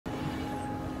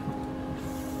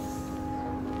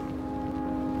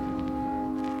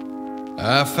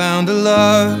I found a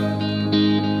love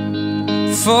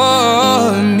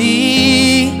for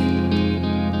me.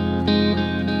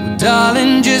 Well,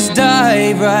 darling, just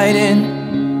dive right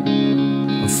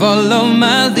in, follow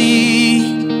my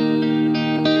lead.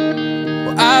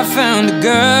 Well, I found a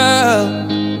girl,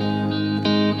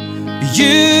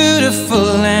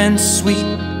 beautiful and sweet.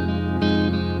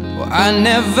 Well, I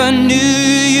never knew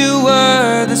you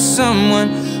were the someone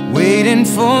waiting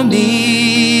for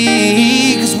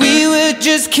me. 'Cause we were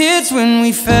just kids when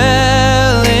we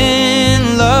fell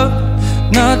in love,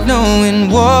 not knowing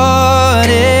what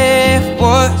it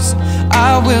was.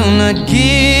 I will not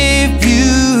give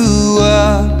you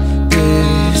up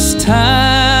this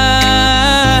time.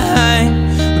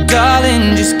 Well,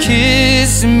 darling, just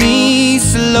kiss me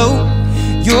slow.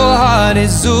 Your heart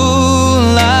is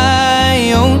all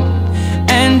I own,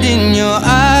 and in your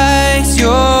eyes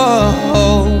you're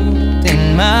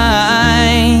holding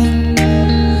mine.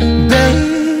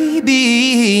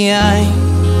 Baby, I'm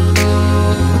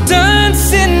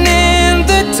dancing in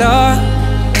the dark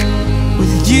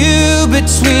with you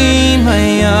between my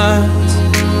arms,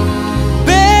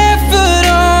 barefoot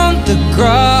on the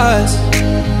grass.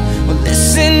 We're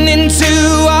listening to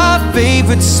our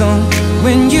favorite song.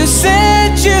 When you said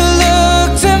you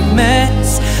looked a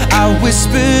mess, I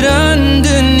whispered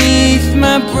underneath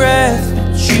my breath,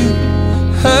 but you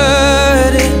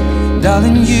heard it.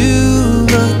 Darling, you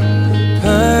look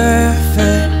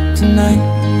perfect tonight.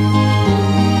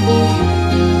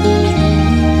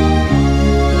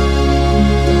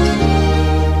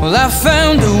 Well, I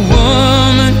found a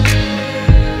woman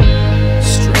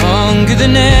stronger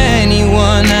than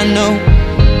anyone I know.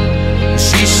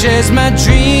 She shares my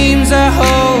dreams. I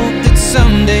hope that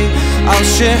someday I'll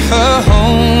share her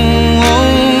home.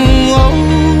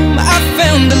 I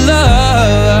found a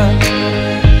love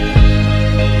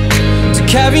to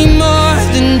carry more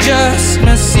than just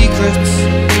my secrets,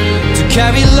 to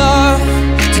carry love,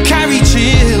 to carry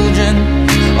children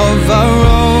of our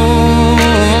own.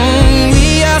 We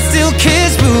are still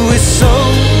kids, but we're so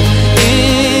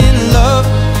in love,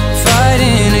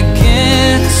 fighting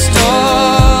against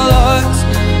all odds.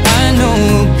 I know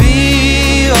we'll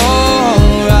be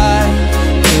alright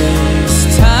this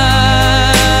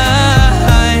time.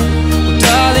 Well,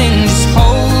 darling, just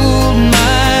hold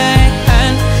my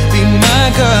hand, be my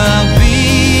girl, I'll be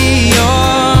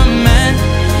your man.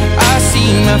 I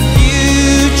see my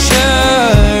future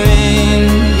in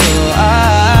your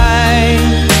eyes.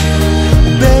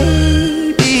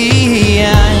 Baby,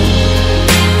 I'm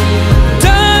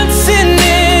dancing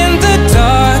in the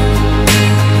dark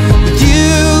with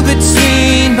you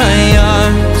between my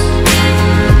arms,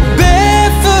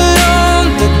 barefoot on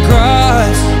the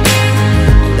grass,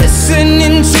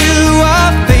 listening to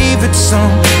our favorite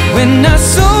song. When I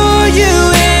saw you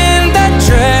in that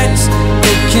dress,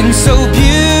 looking so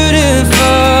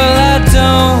beautiful, I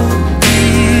don't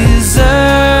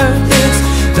deserve this.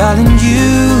 Darling, you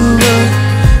look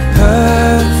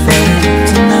perfect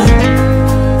tonight.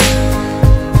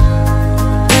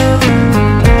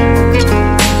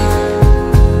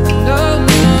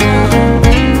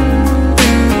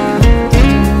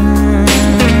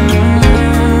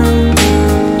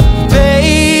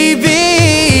 Baby,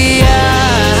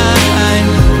 I'm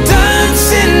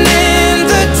dancing in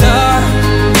the dark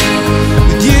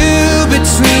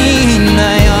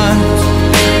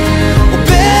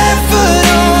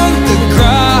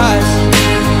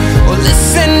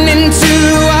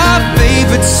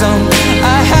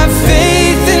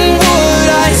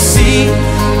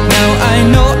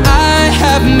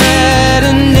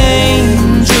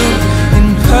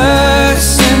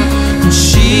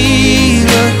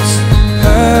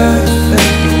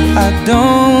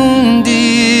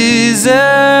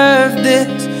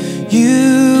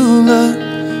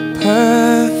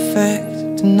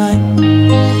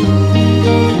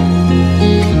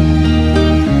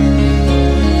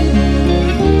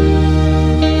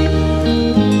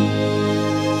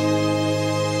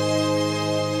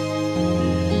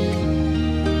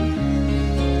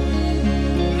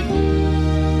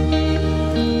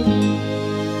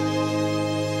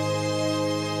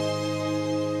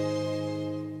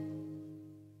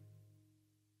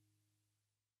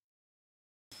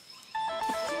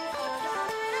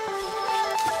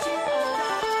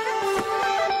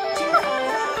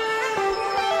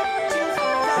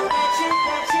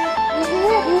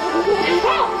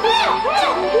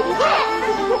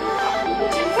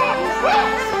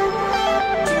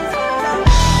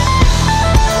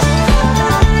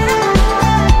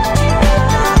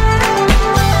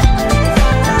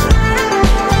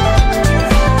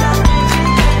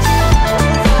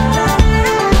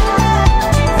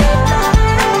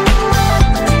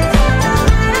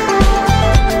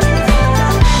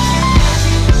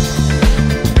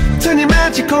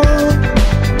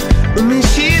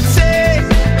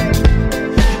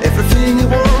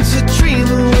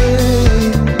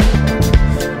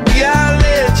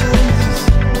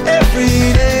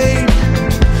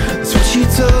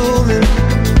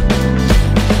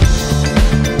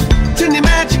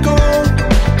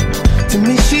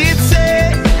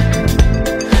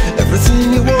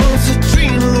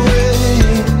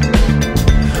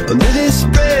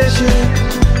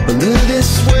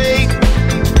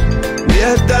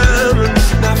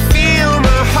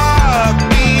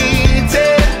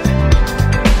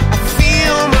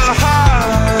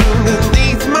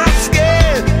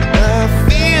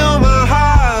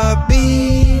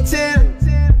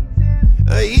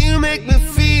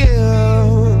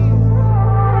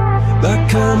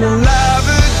come alive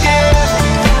again.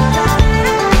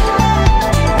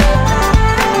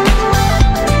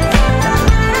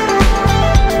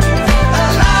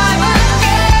 Alive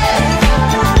again.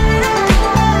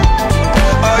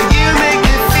 Oh, you make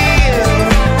me feel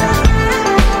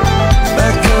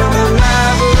like I'm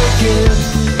alive again.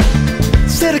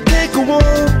 Said I can't go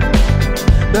on,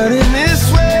 not in this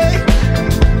way.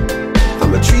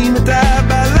 I'm a dream that died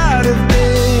by light of day.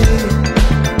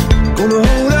 Gonna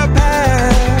hold up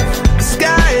half the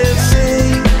sky and say,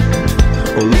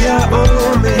 only I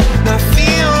own it. And I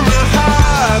feel my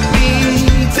heart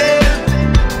beating.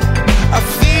 I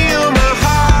feel my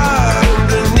heart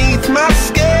underneath my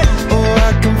skin. Oh,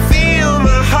 I can feel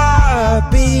my heart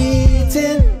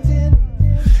beating.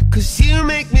 'Cause you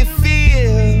make me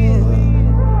feel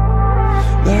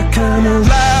like I'm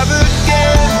alive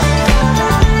again.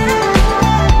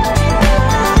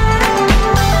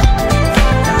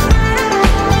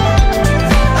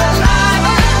 Alive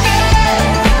again.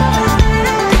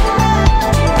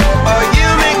 Oh, you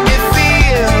make me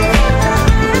feel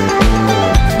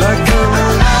like I'm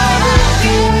alive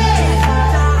again.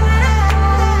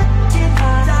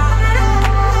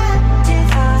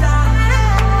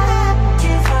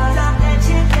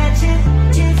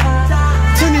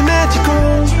 Turn your magical.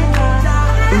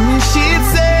 And you should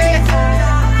say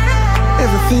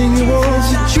everything you want's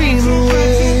a dream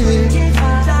away.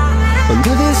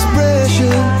 Under this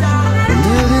pressure,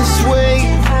 under this weight,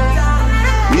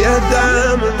 we are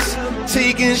diamonds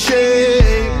taking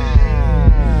shape.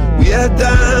 We are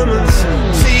diamonds.